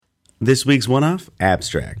This week's one-off,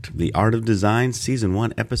 Abstract, The Art of Design, Season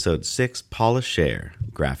 1, Episode 6, Paula Scher,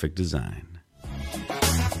 Graphic Design.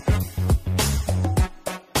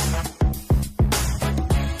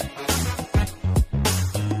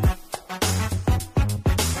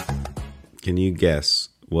 Can you guess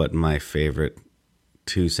what my favorite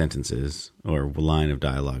two sentences or line of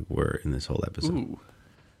dialogue were in this whole episode?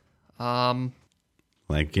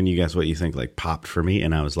 Like, can you guess what you think, like, popped for me?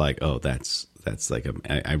 And I was like, oh, that's like,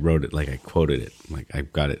 I wrote it, like, I quoted it. Like, I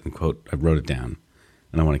got it in quote, I wrote it down,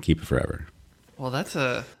 and I want to keep it forever. Well, that's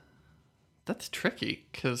tricky,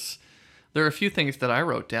 because there are a few things that I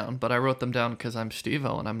wrote down, but I wrote them down because I'm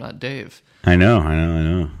Steve-O and I'm not Dave. I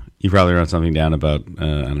know. You probably wrote something down about, I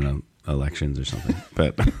don't know, elections or something,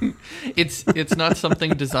 but it's not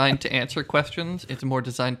something designed to answer questions. It's more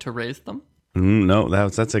designed to raise them. No,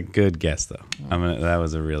 that's a good guess though. That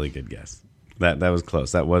was a really good guess. That was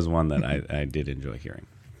close. That was one that I did enjoy hearing.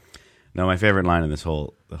 No, my favorite line in the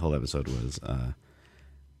whole episode was,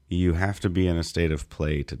 "You have to be in a state of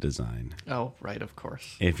play to design." Oh, right, of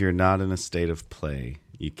course. If you're not in a state of play,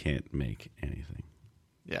 you can't make anything.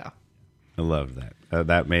 Yeah, I loved that.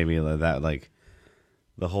 That made me that like.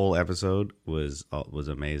 The whole episode was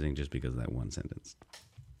amazing just because of that one sentence.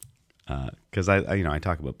 Because I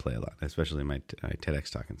talk about play a lot, especially in my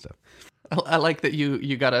TEDx talk and stuff. I like that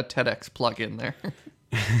you got a TEDx plug in there.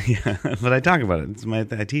 Yeah, but I talk about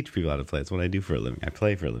it. I teach people how to play. It's what I do for a living. I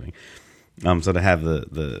play for a living. So to have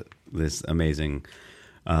this amazing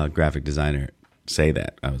graphic designer say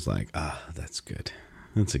that, I was like, that's good.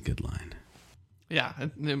 That's a good line. Yeah,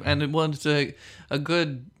 and it was a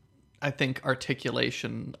good, I think,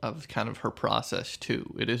 articulation of kind of her process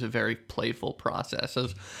too. It is a very playful process,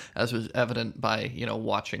 as was evident by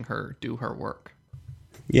watching her do her work.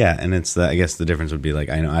 Yeah, and it's I guess the difference would be like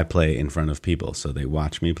I play in front of people, so they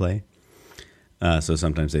watch me play. So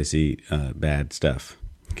sometimes they see bad stuff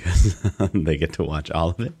because they get to watch all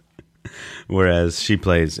of it. Whereas she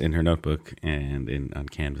plays in her notebook and on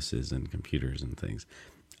canvases and computers and things,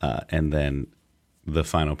 and then the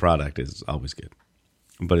final product is always good.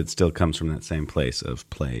 But it still comes from that same place of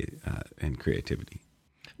play and creativity.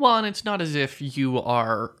 Well, and it's not as if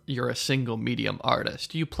you're a single medium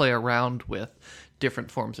artist. You play around with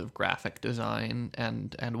different forms of graphic design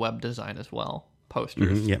and web design as well,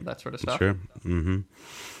 posters, that sort of stuff. Sure. Mm-hmm.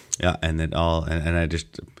 Yeah, and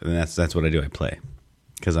that's what I do. I play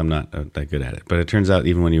because I'm not that good at it. But it turns out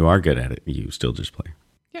even when you are good at it, you still just play.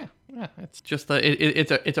 Yeah, it's just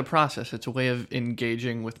it's a process. It's a way of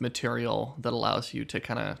engaging with material that allows you to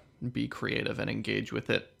kind of be creative and engage with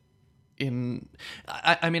it.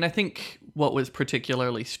 I think what was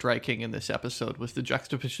particularly striking in this episode was the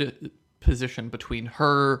juxtaposition between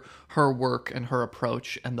her work and her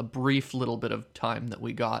approach and the brief little bit of time that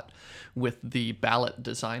we got with the ballot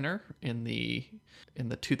designer in the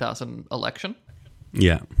 2000 election.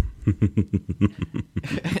 Yeah.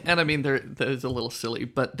 And I mean, there's a little silly,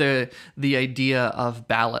 but the idea of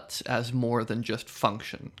ballots as more than just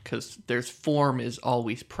function, because there's form is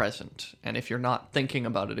always present. And if you're not thinking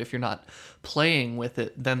about it, if you're not playing with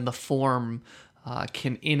it, then the form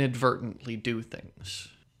can inadvertently do things.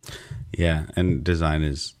 Yeah, and design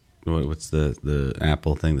is, what's the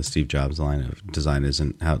Apple thing, the Steve Jobs line of design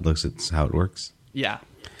isn't how it looks, it's how it works. Yeah.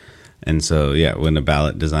 And so, yeah, when a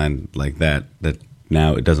ballot designed like that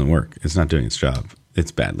now it doesn't work. It's not doing its job.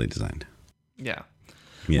 It's badly designed. Yeah.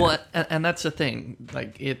 Well, and that's the thing.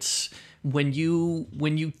 Like, it's when you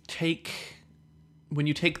take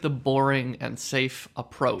the boring and safe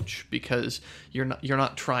approach, because you're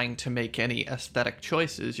not trying to make any aesthetic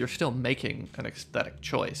choices. You're still making an aesthetic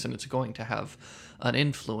choice, and it's going to have an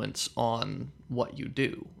influence on what you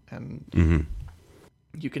do. And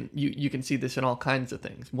you can see this in all kinds of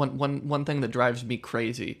things. One thing that drives me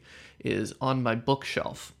crazy is on my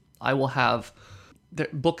bookshelf, I will have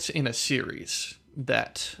books in a series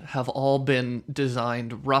that have all been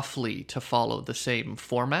designed roughly to follow the same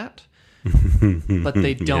format, but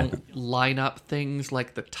they don't line up things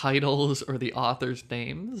like the titles or the author's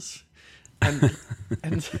names.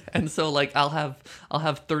 And so like I'll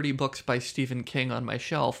have 30 books by Stephen King on my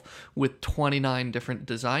shelf with 29 different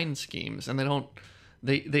design schemes, and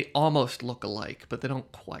they almost look alike, but they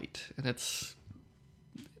don't quite. And it's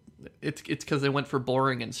because they went for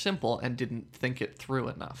boring and simple and didn't think it through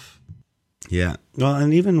enough. Yeah. Well,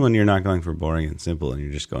 and even when you're not going for boring and simple and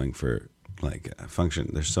you're just going for like a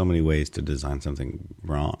function, there's so many ways to design something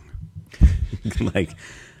wrong. I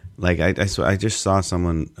just saw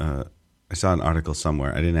someone, I saw an article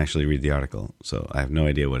somewhere. I didn't actually read the article, so I have no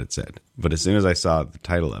idea what it said. But as soon as I saw the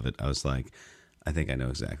title of it, I was like, I think I know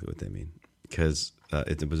exactly what they mean. Because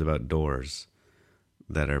it was about doors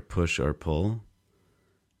that are push or pull,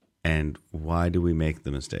 and why do we make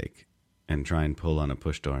the mistake and try and pull on a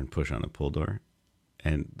push door and push on a pull door?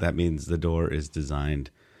 And that means the door is designed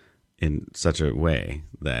in such a way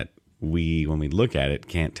that we, when we look at it,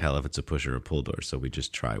 can't tell if it's a push or a pull door, so we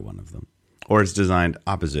just try one of them. Or it's designed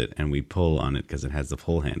opposite, and we pull on it because it has the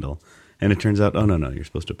pull handle, and it turns out, oh, no, you're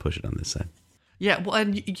supposed to push it on this side. Yeah, well,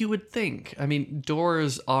 and you would think, I mean,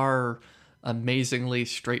 doors are amazingly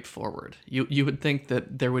straightforward. You would think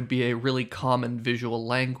that there would be a really common visual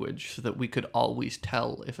language so that we could always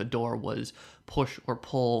tell if a door was push or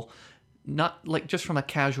pull, not like just from a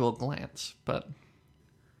casual glance, but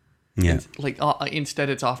yeah, instead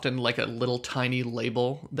it's often like a little tiny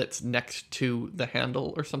label that's next to the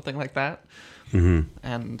handle or something like that. Mm-hmm.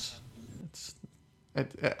 And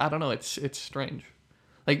I don't know, it's strange.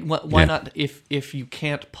 Like, why not, if you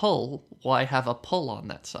can't pull, why have a pull on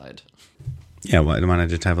that side? Yeah, why not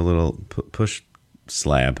just have a little push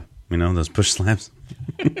slab? You know, those push slabs?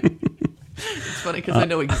 It's funny because I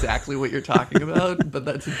know exactly what you're talking about, but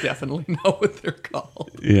that's definitely not what they're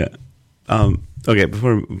called. Yeah. Okay, I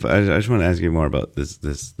just want to ask you more about this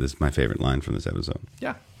my favorite line from this episode.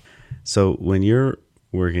 Yeah. So when you're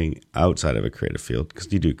working outside of a creative field,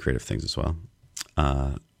 because you do creative things as well,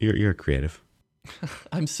 you're creative.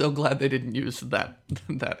 I'm so glad they didn't use that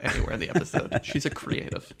anywhere in the episode. She's a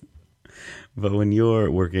creative. But when you're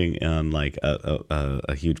working on like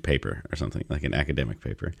a huge paper or something, like an academic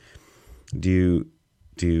paper, do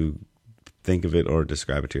you think of it or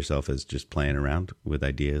describe it to yourself as just playing around with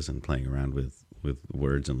ideas and playing around with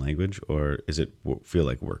words and language, or is it feel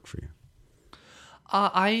like work for you?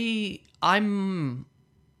 I'm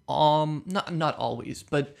not always,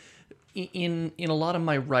 but in a lot of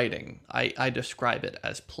my writing, I describe it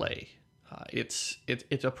as play. It's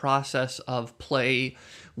a process of play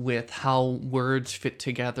with how words fit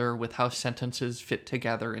together, with how sentences fit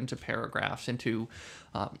together into paragraphs, into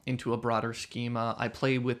a broader schema. I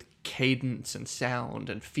play with cadence and sound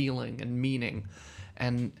and feeling and meaning,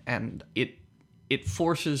 and it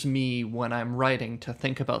forces me when I'm writing to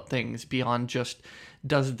think about things beyond just,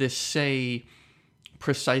 does this say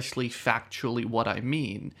precisely factually what I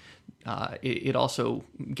mean? It also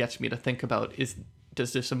gets me to think about,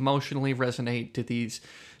 does this emotionally resonate?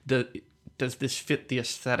 Does this fit the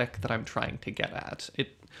aesthetic that I'm trying to get at?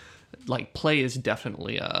 Play is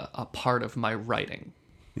definitely a part of my writing,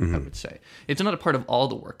 I would say. It's not a part of all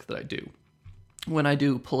the work that I do. When I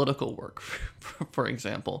do political work, for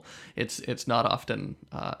example, it's not often,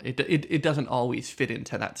 it doesn't always fit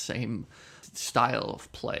into that same style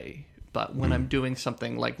of play. But when I'm doing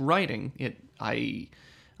something like writing, I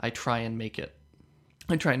try and make it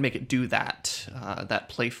do that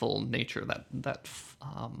playful nature, that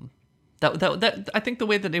I think the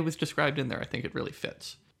way that it was described in there, I think it really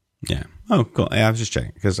fits. Yeah. Oh, cool. Yeah, I was just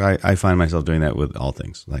checking because I find myself doing that with all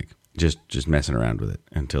things, like just messing around with it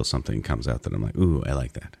until something comes out that I'm like, ooh, I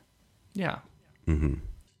like that. Yeah. Mm-hmm.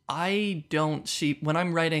 I don't see, when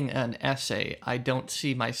I'm writing an essay, I don't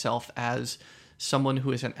see myself as someone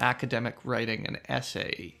who is an academic writing an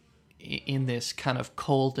essay in this kind of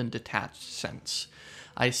cold and detached sense.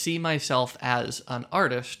 I see myself as an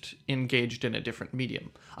artist engaged in a different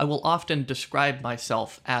medium. I will often describe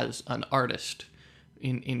myself as an artist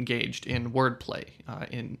engaged in wordplay,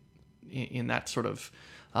 in that sort of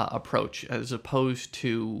approach, as opposed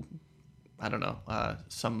to, I don't know, I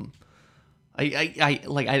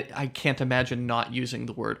can't imagine not using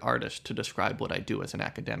the word artist to describe what I do as an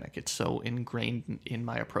academic. It's so ingrained in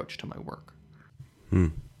my approach to my work.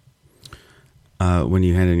 When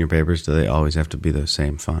you hand in your papers, do they always have to be the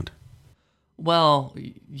same font? Well,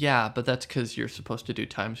 yeah, but that's because you're supposed to do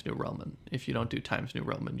Times New Roman. If you don't do Times New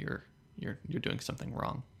Roman, you're doing something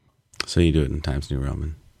wrong. So you do it in Times New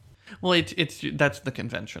Roman. Well, it's that's the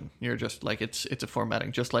convention. You're just like, it's a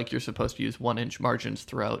formatting, just like you're supposed to use 1-inch margins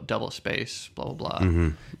throughout, double space, blah blah blah.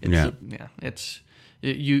 Mm-hmm. It's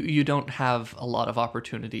you don't have a lot of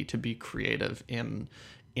opportunity to be creative in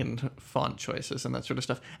font choices and that sort of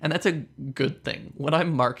stuff, and that's a good thing. When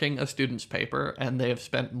I'm marking a student's paper and they have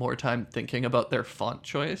spent more time thinking about their font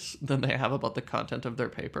choice than they have about the content of their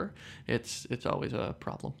paper, it's always a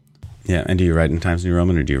problem. Yeah, and do you write in Times New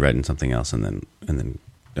Roman, or do you write in something else and then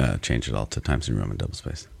change it all to Times New Roman double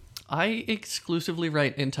space? I exclusively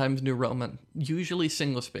write in Times New Roman, usually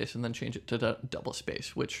single space, and then change it to double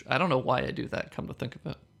space, which I don't know why I do that, come to think of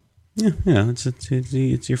it. Yeah,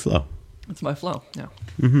 it's your flow. It's my flow, yeah.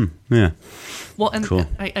 Mm-hmm. Yeah. Well, and cool.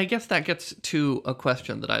 I guess that gets to a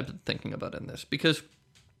question that I've been thinking about in this, because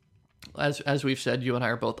as we've said, you and I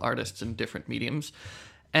are both artists in different mediums,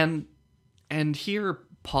 and here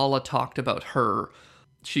Paula talked about her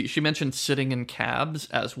she mentioned sitting in cabs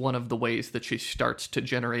as one of the ways that she starts to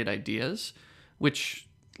generate ideas, which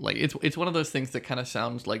like it's one of those things that kind of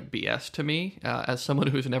sounds like BS to me as someone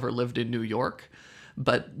who's never lived in New York.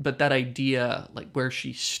 But that idea, like where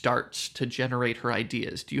she starts to generate her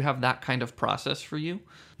ideas, do you have that kind of process for you?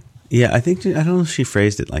 Yeah, I don't know if she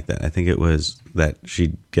phrased it like that. I think it was that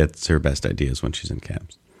she gets her best ideas when she's in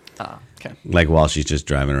cabs. Okay. Like while she's just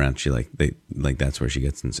driving around, she that's where she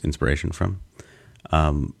gets inspiration from.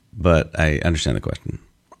 But I understand the question.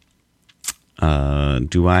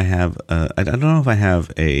 Do I have? I don't know if I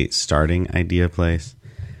have a starting idea place,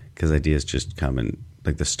 because ideas just come in,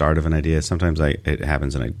 like the start of an idea. Sometimes it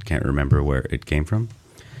happens and I can't remember where it came from.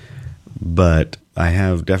 But I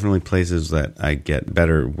have definitely places that I get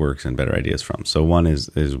better works and better ideas from. So one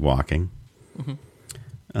is walking.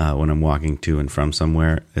 Mm-hmm. When I'm walking to and from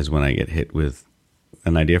somewhere is when I get hit with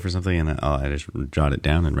an idea for something, and I just jot it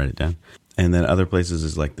down and write it down. And then other places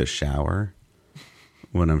is like the shower,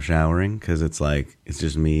 when I'm showering, because it's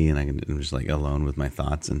just me and I'm just like alone with my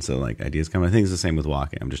thoughts, and so like ideas come. I think it's the same with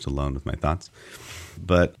walking. I'm just alone with my thoughts.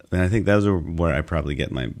 But I think those are where I probably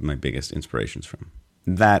get my biggest inspirations from.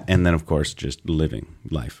 That, and then of course just living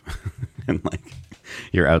life. And like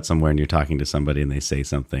you're out somewhere and you're talking to somebody and they say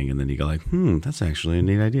something, and then you go like, that's actually a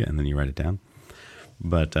neat idea, and then you write it down.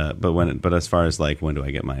 But as far as like when do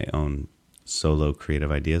I get my own solo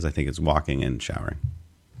creative ideas, I think it's walking and showering.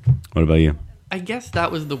 What about you? I guess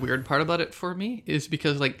that was the weird part about it for me, is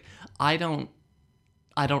because like I don't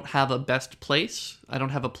have a best place. I don't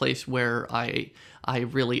have a place where I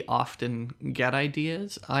really often get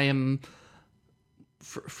ideas. I am,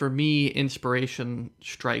 for me, inspiration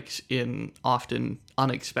strikes in often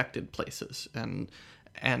unexpected places,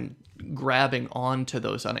 and grabbing onto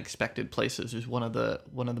those unexpected places is one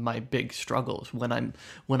of my big struggles when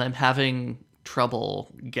I'm having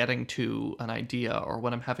trouble getting to an idea, or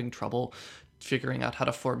when I'm having trouble figuring out how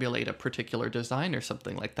to formulate a particular design or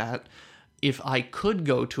something like that. If I could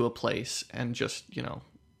go to a place and just,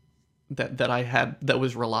 that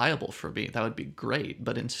was reliable for me, that would be great.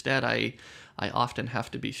 But instead I often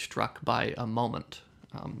have to be struck by a moment.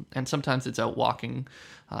 And sometimes it's out walking.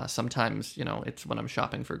 Sometimes, it's when I'm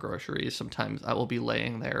shopping for groceries. Sometimes I will be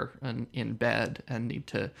laying there and in bed and need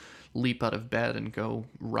to leap out of bed and go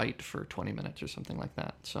write for 20 minutes or something like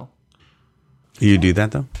that. So you do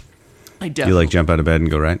that though? I definitely. You like jump out of bed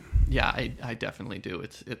and go write? Yeah, I definitely do.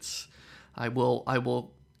 I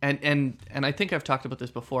will, and I think I've talked about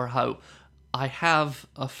this before, how I have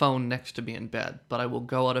a phone next to me in bed, but I will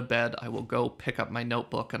go out of bed, I will go pick up my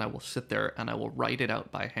notebook, and I will sit there and I will write it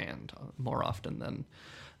out by hand more often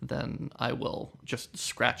than I will just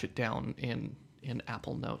scratch it down in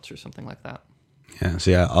Apple Notes or something like that. Yeah,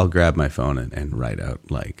 see, I'll grab my phone and write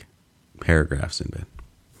out like paragraphs in bed.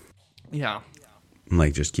 Yeah.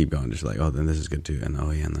 Like just keep going, just like, oh, then this is good too, and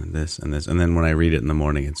oh yeah, and then this and this, and then when I read it in the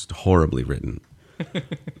morning, it's horribly written,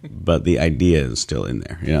 but the idea is still in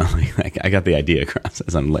there. Like I got the idea across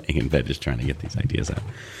as I'm laying in bed, just trying to get these ideas out.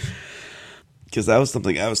 Because that was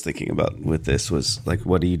something I was thinking about with this, was like,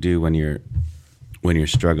 what do you do when you're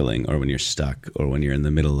struggling, or when you're stuck, or when you're in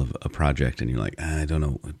the middle of a project and you're like, I don't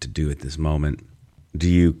know what to do at this moment? Do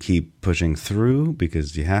you keep pushing through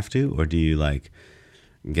because you have to, or do you like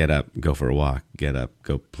get up, go for a walk, get up,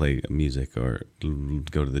 go play music, or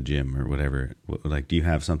go to the gym, or whatever? Like, do you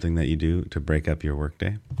have something that you do to break up your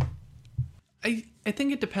workday? I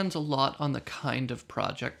think it depends a lot on the kind of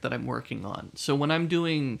project that I'm working on. So when I'm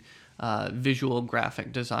doing visual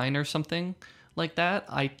graphic design or something like that,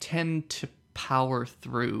 I tend to power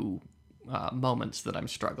through moments that I'm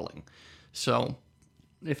struggling. So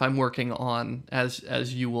if I'm working on,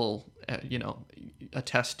 as you will,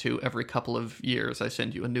 attest to, every couple of years I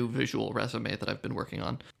send you a new visual resume that I've been working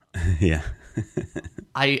on. Yeah.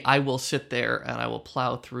 I will sit there and I will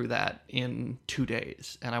plow through that in 2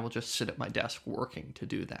 days, and I will just sit at my desk working to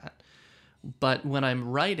do that. But when I'm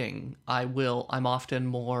writing, I will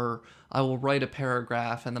write a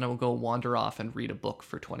paragraph, and then I will go wander off and read a book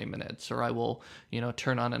for 20 minutes, or I will,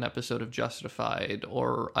 turn on an episode of Justified,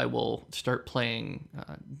 or I will start playing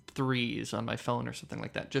threes on my phone or something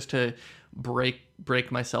like that, just to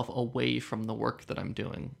break myself away from the work that I'm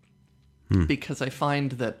doing. Because I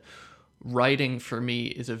find that writing for me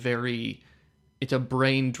is it's a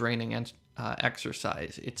brain draining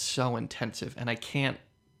exercise. It's so intensive, and I can't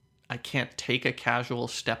take a casual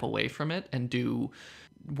step away from it and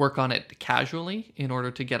work on it casually in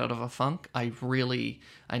order to get out of a funk. I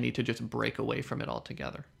need to just break away from it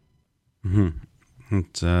altogether. Mm-hmm.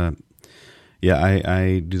 It's,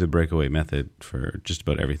 I do the breakaway method for just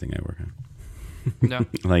about everything I work on. No.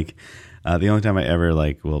 Like, the only time I ever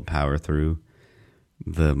will power through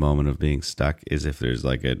the moment of being stuck is if there's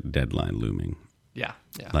like a deadline looming. Yeah,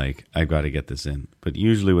 yeah. Like, I've got to get this in. But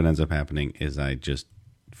usually what ends up happening is I just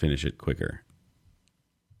finish it quicker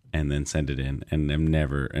and then send it in, and I'm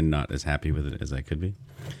never and not as happy with it as I could be.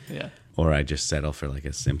 Yeah. Or I just settle for like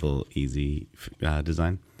a simple, easy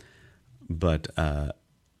design. But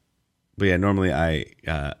yeah, normally I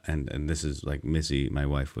and this is like Missy, my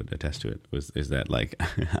wife, would attest to it. Is that like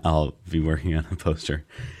I'll be working on a poster,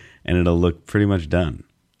 and it'll look pretty much done,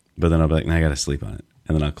 but then I'll be like, I got to sleep on it,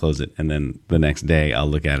 and then I'll close it, and then the next day I'll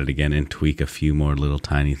look at it again and tweak a few more little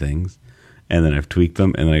tiny things, and then I've tweaked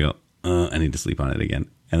them, and then I go, I need to sleep on it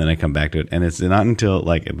again. And then I come back to it, and it's not until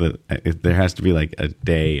like there has to be like a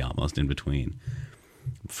day almost in between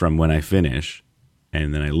from when I finish,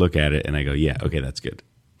 and then I look at it and I go, yeah, okay, that's good.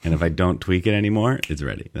 And if I don't tweak it anymore, it's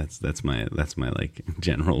ready. That's my like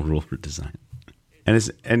general rule for design. And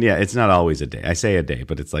it's not always a day. I say a day,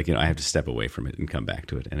 but it's like, I have to step away from it and come back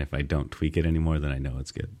to it. And if I don't tweak it anymore, then I know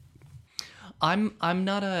it's good. I'm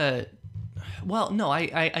not a well, no,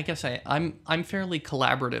 I guess I'm fairly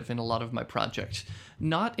collaborative in a lot of my projects.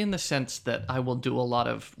 Not in the sense that I will do a lot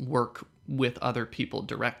of work with other people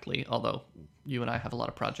directly, although you and I have a lot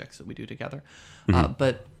of projects that we do together. Mm-hmm.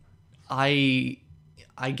 But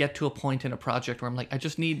I get to a point in a project where I'm like, I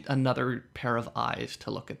just need another pair of eyes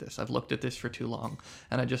to look at this. I've looked at this for too long,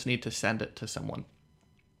 and I just need to send it to someone.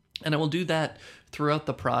 And I will do that throughout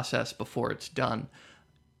the process before it's done.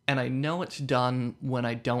 And I know it's done when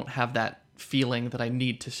I don't have that feeling that I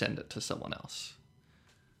need to send it to someone else.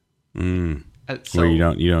 So, where you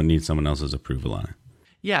don't need someone else's approval on it.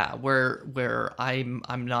 Yeah, where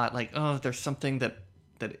I'm not like, oh, there's something that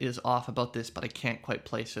is off about this, but I can't quite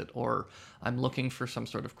place it, or I'm looking for some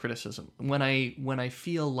sort of criticism. When I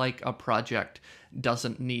feel like a project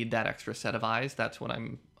doesn't need that extra set of eyes, that's when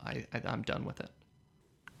I'm done with it.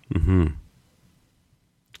 Mm-hmm.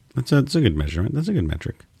 That's a good measurement. That's a good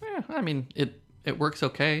metric. Yeah, I mean it works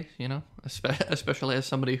okay, especially as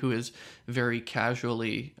somebody who is very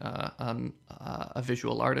casually a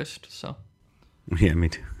visual artist. So. Yeah, me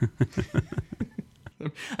too.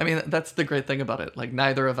 I mean, that's the great thing about it. Like,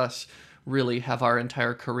 neither of us really have our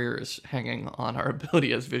entire careers hanging on our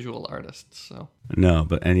ability as visual artists. So. No,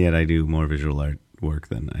 and yet I do more visual art work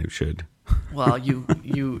than I should. Well,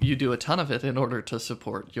 you do a ton of it in order to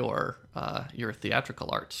support your theatrical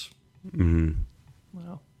arts. Mm-hmm.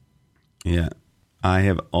 Wow. Yeah, I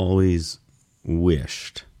have always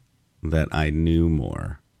wished that I knew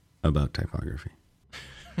more about typography.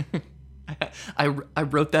 I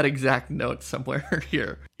wrote that exact note somewhere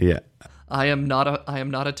here. Yeah. I am not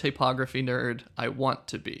a typography nerd. I want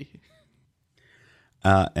to be.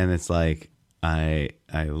 And it's like I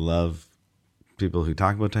love people who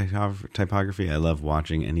talk about typography. I love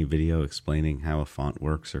watching any video explaining how a font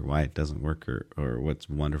works or why it doesn't work or what's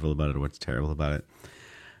wonderful about it or what's terrible about it.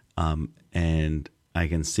 And I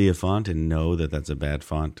can see a font and know that that's a bad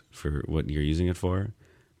font for what you're using it for,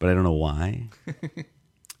 but I don't know why.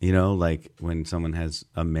 Like when someone has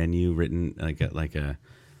a menu written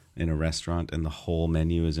in a restaurant and the whole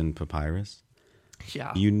menu is in papyrus.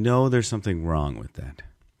 Yeah. There's something wrong with that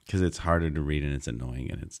because it's harder to read and it's annoying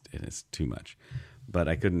and it's too much. But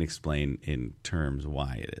I couldn't explain in terms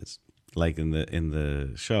why it is. Like in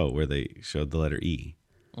the show where they showed the letter E.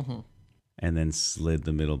 Mm-hmm. And then slid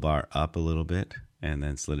the middle bar up a little bit and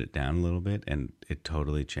then slid it down a little bit, and it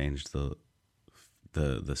totally changed the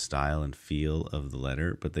style and feel of the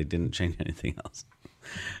letter, but they didn't change anything else.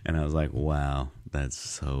 And I was like, wow, that's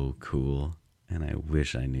so cool. And I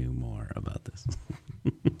wish I knew more about this.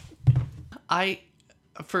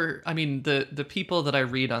 The people that I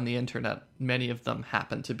read on the internet, many of them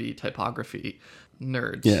happen to be typography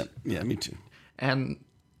nerds. Yeah, me too. And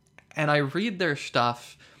I read their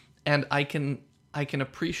stuff, and I can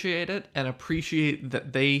appreciate it and appreciate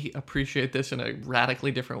that they appreciate this in a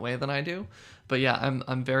radically different way than I do. But yeah,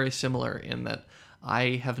 I'm very similar in that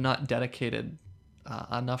I have not dedicated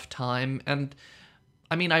enough time. And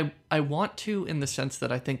I mean, I want to, in the sense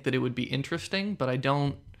that I think that it would be interesting, but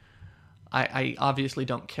I obviously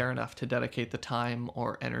don't care enough to dedicate the time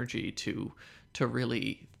or energy to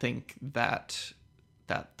really think that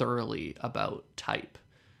thoroughly about type.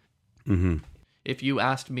 Mm-hmm. If you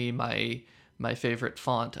asked me my favorite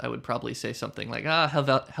font, I would probably say something like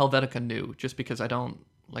Helvetica New, just because I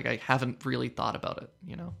haven't really thought about it,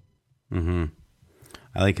 Mm-hmm.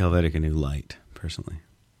 I like Helvetica New Light personally.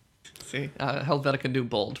 See, Helvetica New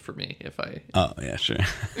Bold for me. Oh yeah, sure.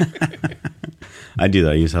 I do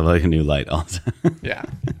though. I use Helvetica New Light also. Yeah.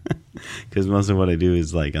 Because most of what I do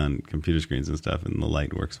is like on computer screens and stuff, and the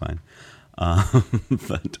light works fine.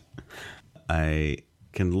 But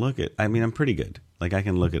can look at. I mean, I'm pretty good. Like I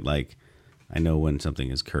can look at like I know when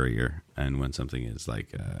something is courier and when something is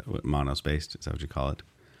like monospaced. Is that what you call it?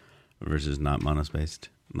 Versus not monospaced,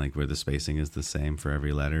 like where the spacing is the same for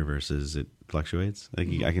every letter versus it fluctuates. Like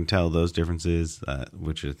I can tell those differences,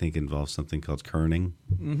 which I think involves something called kerning,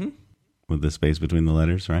 with the space between the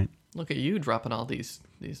letters, right? Look at you dropping all these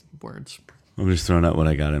words. I'm just throwing out what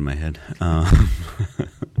I got in my head,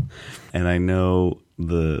 and I know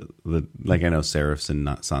the like I know serifs and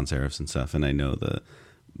not sans serifs and stuff, and I know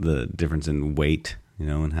the difference in weight,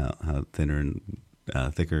 and how thinner and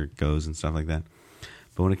thicker it goes and stuff like that.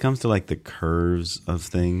 But when it comes to like the curves of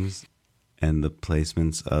things and the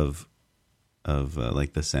placements of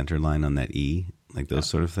like the center line on that E, like those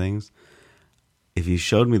sort of things, if you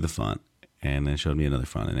showed me the font and then showed me another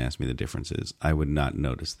font and asked me the differences, I would not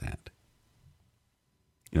notice that.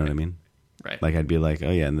 You know what I mean? Right. Like I'd be like,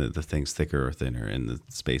 oh yeah, and the thing's thicker or thinner and the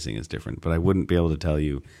spacing is different. But I wouldn't be able to tell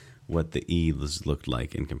you what the E's looked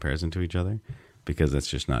like in comparison to each other because that's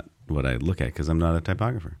just not what I look at because I'm not a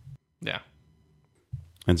typographer. Yeah.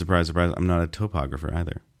 And surprise, surprise, I'm not a topographer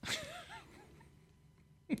either.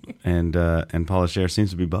 and Paula Scher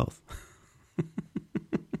seems to be both.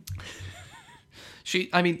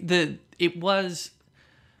 It was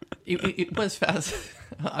fast.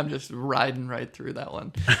 I'm just riding right through that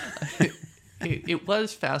one. It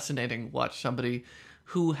was fascinating to watch somebody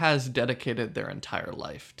who has dedicated their entire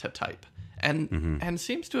life to type and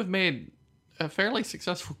seems to have made a fairly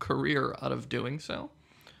successful career out of doing so.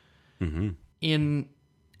 And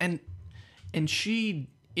she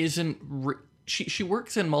isn't. She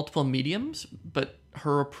works in multiple mediums, but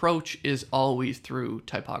her approach is always through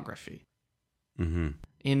typography.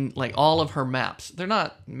 In like all of her maps, they're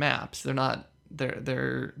not maps. They're not.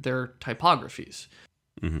 They're typographies.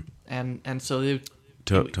 And so they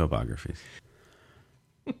topographies.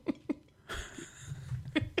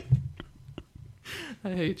 I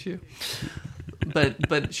hate you.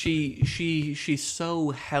 But she's so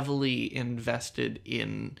heavily invested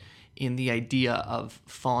in the idea of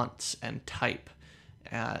fonts and type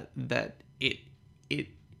that it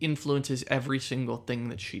influences every single thing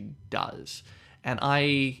that she does. And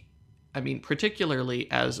I mean, particularly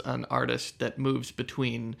as an artist that moves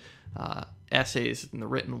between essays in the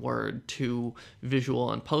written word to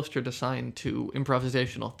visual and poster design to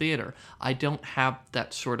improvisational theater, I don't have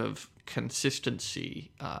that sort of consistency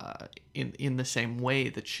in the same way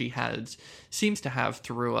that she seems to have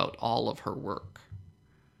throughout all of her work.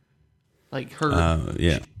 Like her,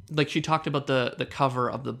 she talked about the cover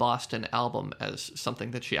of the Boston album as something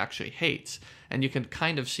that she actually hates, and you can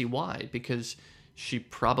kind of see why, because she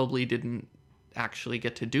probably didn't actually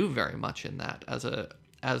get to do very much in that as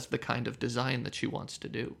the kind of design that she wants to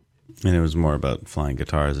do. And it was more about flying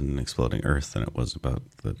guitars and exploding earth than it was about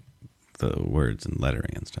the words and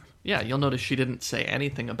lettering and stuff. Yeah, you'll notice she didn't say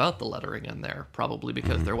anything about the lettering in there, probably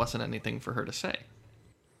because there wasn't anything for her to say.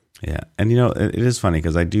 Yeah, and it is funny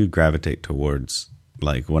because I do gravitate towards,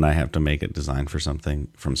 like, when I have to make a design for something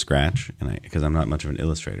from scratch, and because I'm not much of an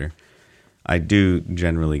illustrator, I do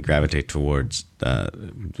generally gravitate towards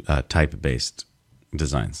type-based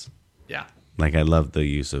designs. Yeah. Like, I love the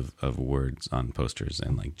use of words on posters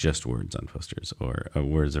and, like, just words on posters or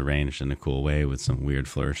words arranged in a cool way with some weird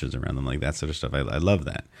flourishes around them, like that sort of stuff. I love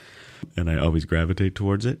that. And I always gravitate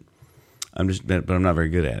towards it. But I'm not very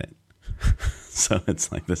good at it. So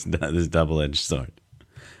it's like this double-edged sword.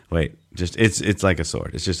 Wait, it's like a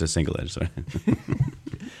sword. It's just a single-edged sword.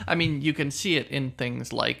 I mean, you can see it in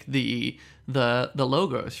things like the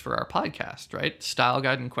logos for our podcast, right? Style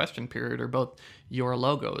Guide and Question Period are both your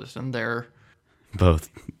logos, and they're both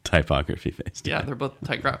typography based. Yeah, they're both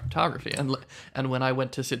typography. And when I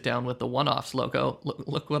went to sit down with the One-Offs logo,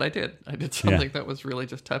 look what I did. I did something that was really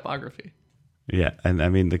just typography. Yeah, and I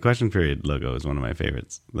mean, the Question Period logo is one of my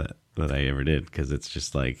favorites that I ever did, because it's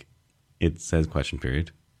just like, it says Question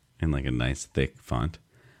Period in like a nice thick font,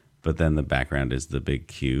 but then the background is the big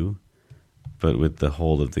Q, but with the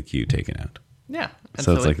whole of the Q taken out. Yeah.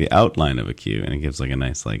 So it's like the outline of a Q, and it gives like a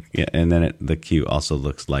nice and then the Q also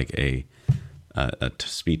looks like a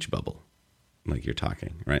speech bubble, like you're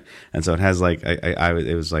talking, right? And so it has like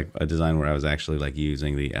it was like a design where I was actually like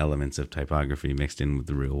using the elements of typography mixed in with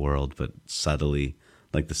the real world, but subtly,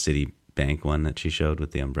 like the Citibank one that she showed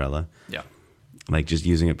with the umbrella. Yeah. Like just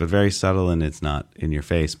using it, but very subtle, and it's not in your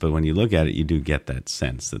face. But when you look at it, you do get that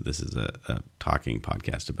sense that this is a talking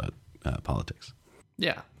podcast about politics.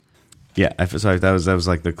 Yeah. Yeah. So that was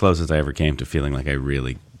like the closest I ever came to feeling like I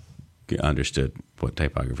really understood what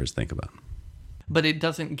typographers think about. But it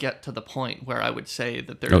doesn't get to the point where I would say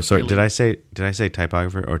that there's. Oh, sorry. Did I say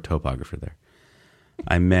typographer or topographer there?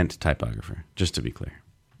 I meant typographer, just to be clear.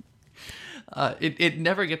 It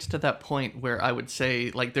never gets to that point where I would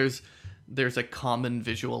say like there's a common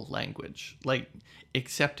visual language, like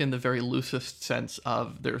except in the very loosest sense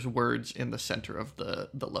of there's words in the center of the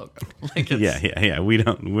logo. Like yeah. We're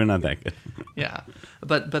not that good. Yeah,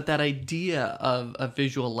 but that idea of a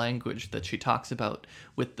visual language that she talks about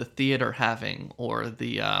with the theater having, or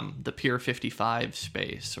the Pier 55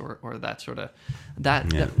 space, or that sort of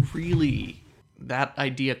that really, that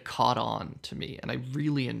idea caught on to me, and I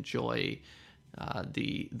really enjoy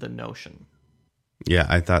the notion. Yeah,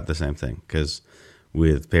 I thought the same thing, because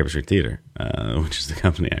with Paper Street Theater, which is the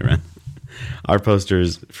company I run, our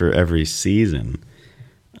posters for every season,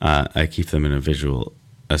 I keep them in a visual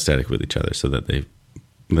aesthetic with each other so that they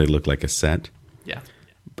look like a set. Yeah.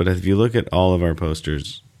 But if you look at all of our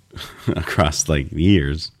posters across like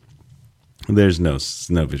years, there's no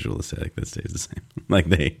visual aesthetic that stays the same. Like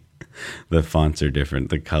the fonts are different,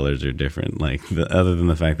 the colors are different. Like other than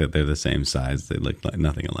the fact that they're the same size, they look like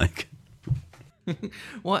nothing alike.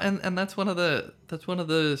 Well, and that's one of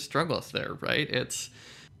the struggles there, right? It's,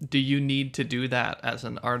 do you need to do that as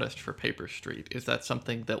an artist for Paper Street? Is that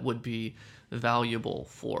something that would be valuable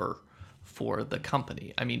for the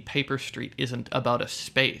company? I mean, Paper Street isn't about a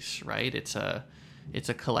space, right? It's a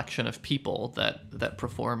collection of people that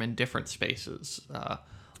perform in different spaces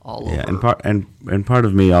all over. Yeah, and part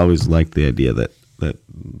of me always liked the idea that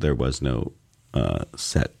there was no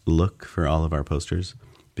set look for all of our posters,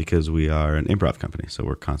 because we are an improv company, so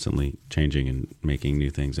we're constantly changing and making new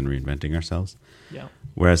things and reinventing ourselves. Yeah.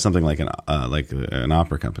 Whereas something like an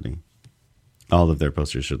opera company, all of their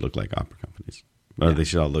posters should look like opera companies, or they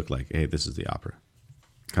should all look like, hey, this is the opera,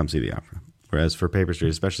 come see the opera. Whereas for Paper Street,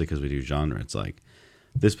 especially because we do genre, it's like,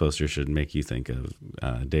 this poster should make you think of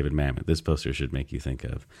David Mamet. This poster should make you think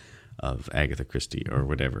of Agatha Christie or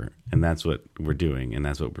whatever. And that's what we're doing, and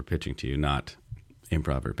that's what we're pitching to you, not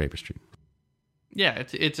improv or Paper Street. Yeah,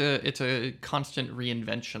 it's a constant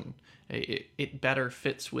reinvention. It better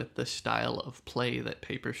fits with the style of play that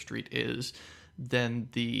Paper Street is than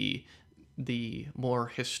the more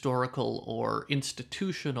historical or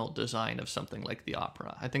institutional design of something like the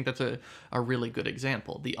opera. I think that's a really good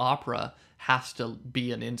example. The opera has to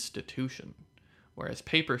be an institution, whereas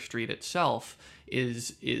Paper Street itself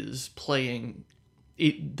is playing.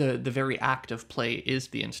 The very act of play is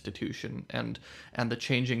the institution, and the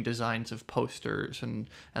changing designs of posters and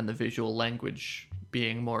the visual language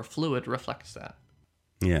being more fluid reflects that.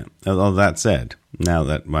 Yeah. All that said, now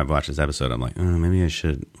that I've watched this episode, I'm like, maybe I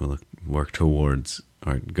should work towards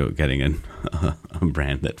or go getting a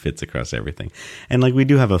brand that fits across everything. And like, we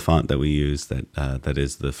do have a font that we use that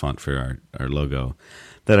is the font for our logo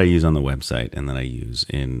that I use on the website and that I use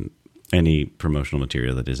in any promotional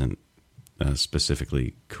material that isn't a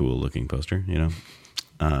specifically cool looking poster, you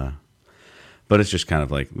know? But it's just kind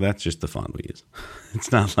of like, that's just the font we use.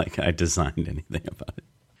 It's not like I designed anything about it.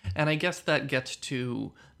 And I guess that gets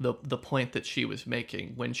to the point that she was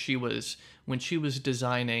making when she was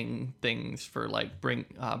designing things for like bring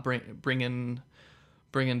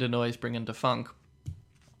into noise, bring into funk.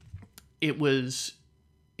 It was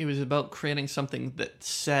about creating something that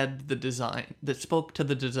spoke to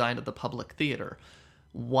the design of the public theater,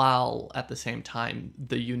 while at the same time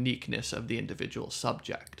the uniqueness of the individual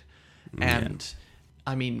subject. And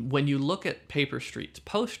I mean, when you look at Paper Street's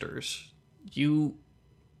posters, you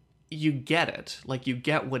get it. Like, you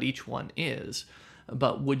get what each one is.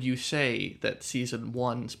 But would you say that season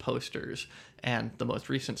 1's posters and the most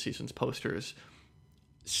recent season's posters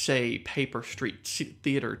say Paper Street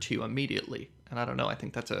Theater to you immediately? And I don't know. I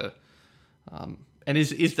think that's and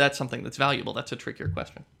is that something that's valuable? That's a trickier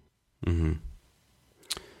question. Mm-hmm.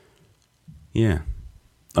 Yeah.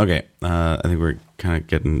 Okay. I think we're kind of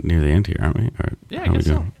getting near the end here, aren't we? Or yeah, I guess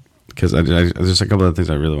so. Because there's a couple of things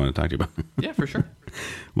I really want to talk to you about. Yeah, for sure.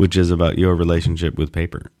 Which is about your relationship with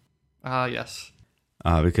paper. Yes.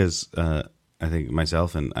 Because I think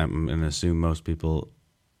myself, and I'm going to assume most people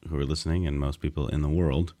who are listening and most people in the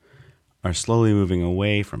world, are slowly moving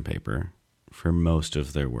away from paper for most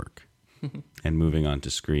of their work and moving on to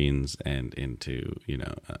screens and into,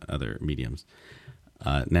 other mediums.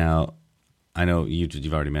 Now, I know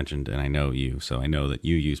you've already mentioned, and I know you, so I know that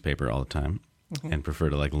you use paper all the time. Mm-hmm. And prefer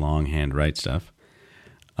to like longhand write stuff.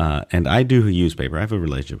 And I do use paper. I have a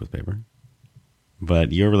relationship with paper.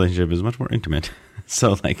 But your relationship is much more intimate.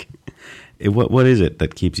 So like, what is it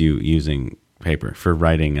that keeps you using paper for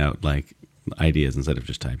writing out like ideas instead of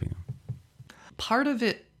just typing them? Part of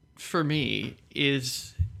it for me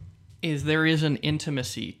is there is an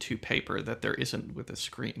intimacy to paper that there isn't with a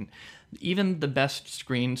screen. Even the best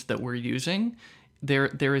screens that we're using,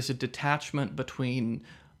 there is a detachment between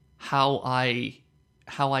how I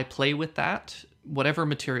how I play with that, whatever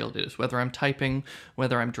material it is, whether I'm typing,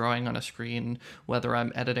 whether I'm drawing on a screen, whether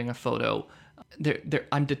I'm editing a photo,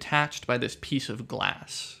 I'm detached by this piece of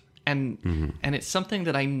glass. And it's something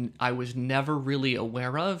that I was never really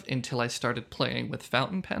aware of until I started playing with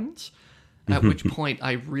fountain pens, at which point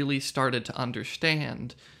I really started to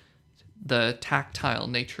understand the tactile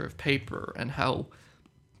nature of paper and how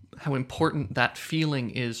important that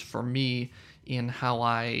feeling is for me in how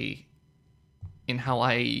I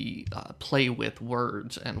play with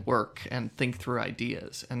words and work and think through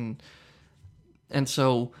ideas. And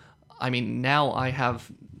so, I mean, now I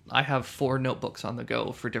have 4 notebooks on the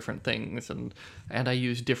go for different things, and I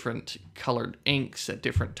use different colored inks at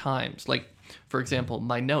different times. Like, for example,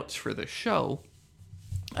 my notes for this show,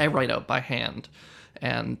 I write out by hand,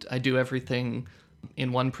 and I do everything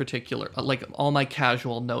in one particular, like all my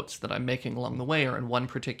casual notes that I'm making along the way are in one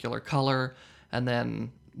particular color, and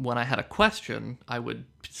then when I had a question, I would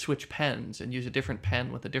switch pens and use a different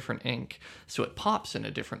pen with a different ink so it pops in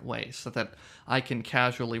a different way so that I can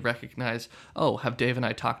casually recognize, oh, have Dave and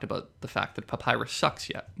I talked about the fact that papyrus sucks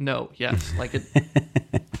yet? No, yes. Like it,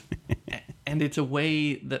 and it's a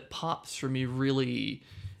way that pops for me really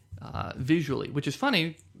visually, which is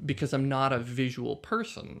funny because I'm not a visual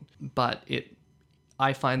person, but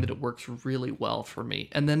I find that it works really well for me.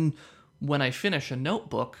 And then when I finish a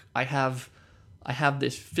notebook, I have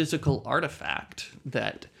this physical artifact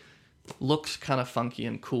that looks kind of funky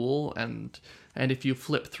and cool, and if you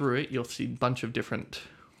flip through it, you'll see a bunch of different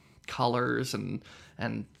colors and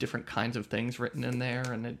different kinds of things written in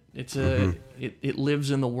there, and it lives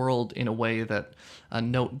in the world in a way that a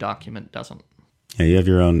note document doesn't. Yeah, you have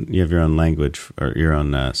your own language or your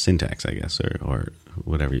own syntax, I guess, or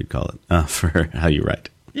whatever you'd call it for how you write.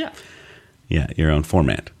 Yeah, your own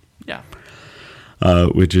format. Yeah,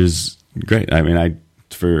 which is great. I mean,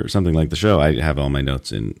 for something like the show, I have all my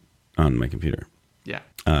notes on my computer. Yeah.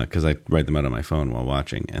 Because I write them out on my phone while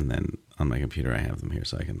watching, and then on my computer I have them here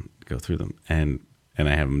so I can go through them, and I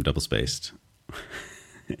have them double spaced.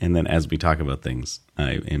 And then as we talk about things,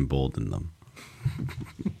 I embolden them.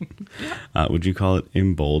 Would you call it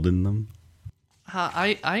embolden them?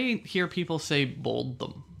 I hear people say bold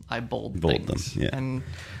them. I bold things. Them, yeah.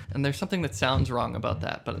 And there's something that sounds wrong about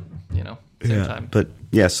that, but same time. But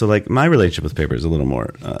yeah, so like my relationship with paper is a little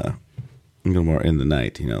more in the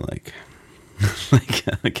night, like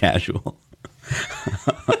like casual.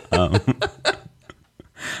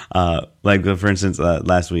 Like for instance,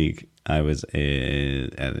 last week I was at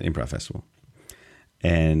an improv festival,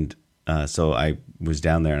 and so I was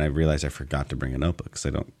down there and I realized I forgot to bring a notebook because I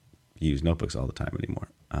don't use notebooks all the time anymore.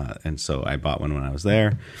 And so I bought one when I was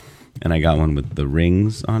there, and I got one with the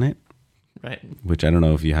rings on it. Right. Which I don't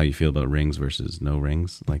know how you feel about rings versus no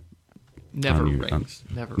rings. Like never rings.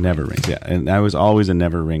 Never rings. Yeah. And I was always a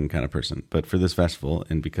never ring kind of person. But for this festival,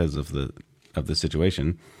 and because of the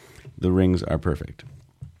situation, the rings are perfect.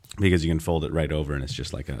 Because you can fold it right over and it's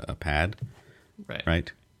just like a pad. Right.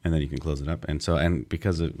 Right? And then you can close it up. And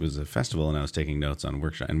because it was a festival and I was taking notes on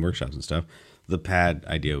workshops and stuff, the pad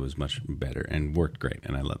idea was much better and worked great,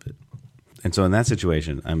 and I loved it. And so in that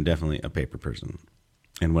situation, I'm definitely a paper person.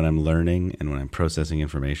 And when I'm learning and when I'm processing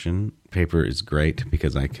information, paper is great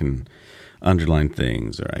because I can underline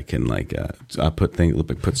things, or I can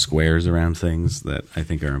put squares around things that I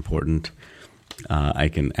think are important. I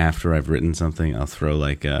can, after I've written something, I'll throw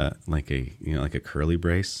like a curly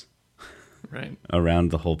brace right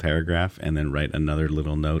around the whole paragraph, and then write another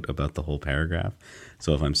little note about the whole paragraph.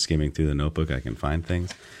 So if I'm skimming through the notebook, I can find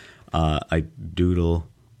things. I doodle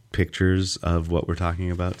pictures of what we're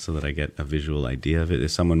talking about so that I get a visual idea of it.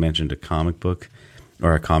 If someone mentioned a comic book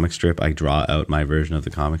or a comic strip, I draw out my version of the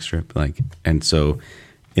comic strip. And so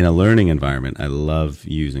in a learning environment, I love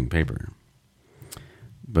using paper.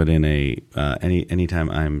 But in anytime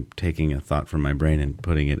I'm taking a thought from my brain and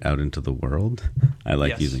putting it out into the world, I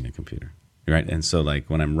like using a computer. Right? And so like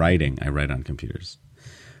when I'm writing, I write on computers.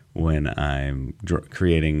 When I'm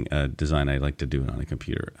creating a design, I like to do it on a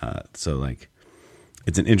computer. So like,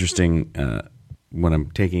 it's an interesting, when I'm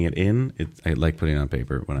taking it in, I like putting it on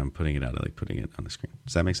paper. When I'm putting it out, I like putting it on the screen.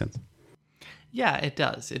 Does that make sense? Yeah, it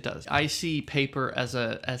does. It does. I see paper as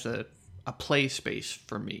a play space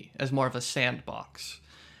for me, as more of a sandbox.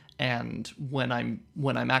 And when I'm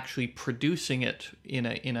actually producing it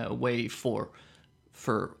in a way for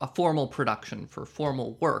a formal production, for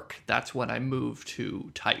formal work, that's when I move to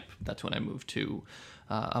type. That's when I move to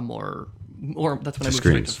that's when I move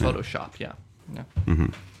straight to Photoshop. Yeah. Yeah. Mm-hmm.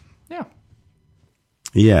 Yeah.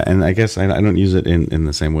 Yeah, and I guess I don't use it in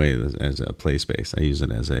the same way as a play space. I use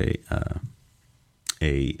it as a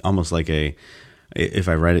almost like if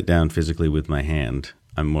I write it down physically with my hand,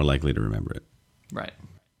 I'm more likely to remember it. Right.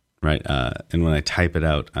 Right. And when I type it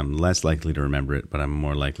out, I'm less likely to remember it, but I'm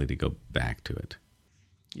more likely to go back to it.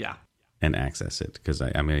 Yeah. And access it because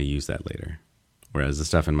I'm going to use that later. Whereas the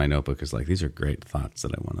stuff in my notebook is like, these are great thoughts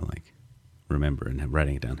that I want to like remember, and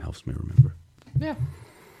writing it down helps me remember. Yeah.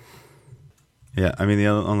 Yeah. I mean, the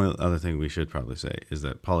only other thing we should probably say is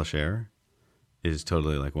that Paula Scher is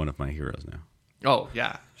totally like one of my heroes now. Oh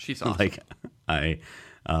yeah, she's awesome. Like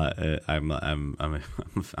I'm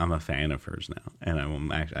a fan of hers now,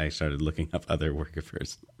 and I started looking up other work of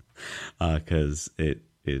hers because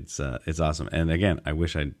it's awesome. And again, I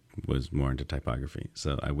wish I was more into typography,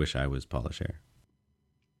 so I wish I was Paula Scher.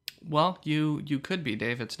 Well, you could be,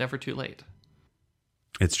 Dave. It's never too late.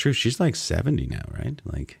 It's true. She's like 70 now, right?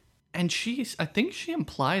 Like, and I think she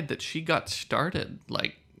implied that she got started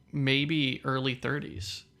like maybe early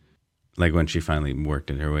 30s. Like when she finally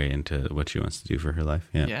worked her way into what she wants to do for her life.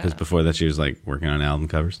 Yeah. Yeah. Because before that, she was like working on album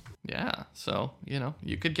covers. Yeah. So,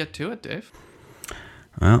 you could get to it, Dave.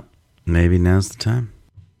 Well, maybe now's the time.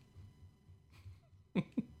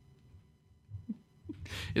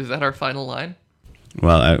 Is that our final line?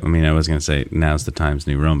 Well, I mean, I was going to say now's the Times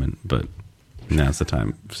New Roman, but now's the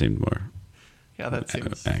time seemed more yeah, that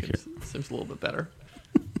seems accurate. Seems a little bit better.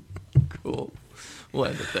 Cool. We'll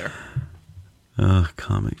end it there. Oh,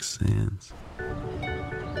 Comic Sans.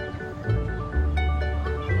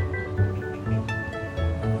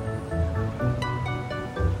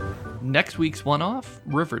 Next week's one-off,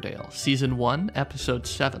 Riverdale, Season 1, Episode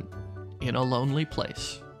 7, In a Lonely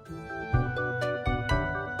Place.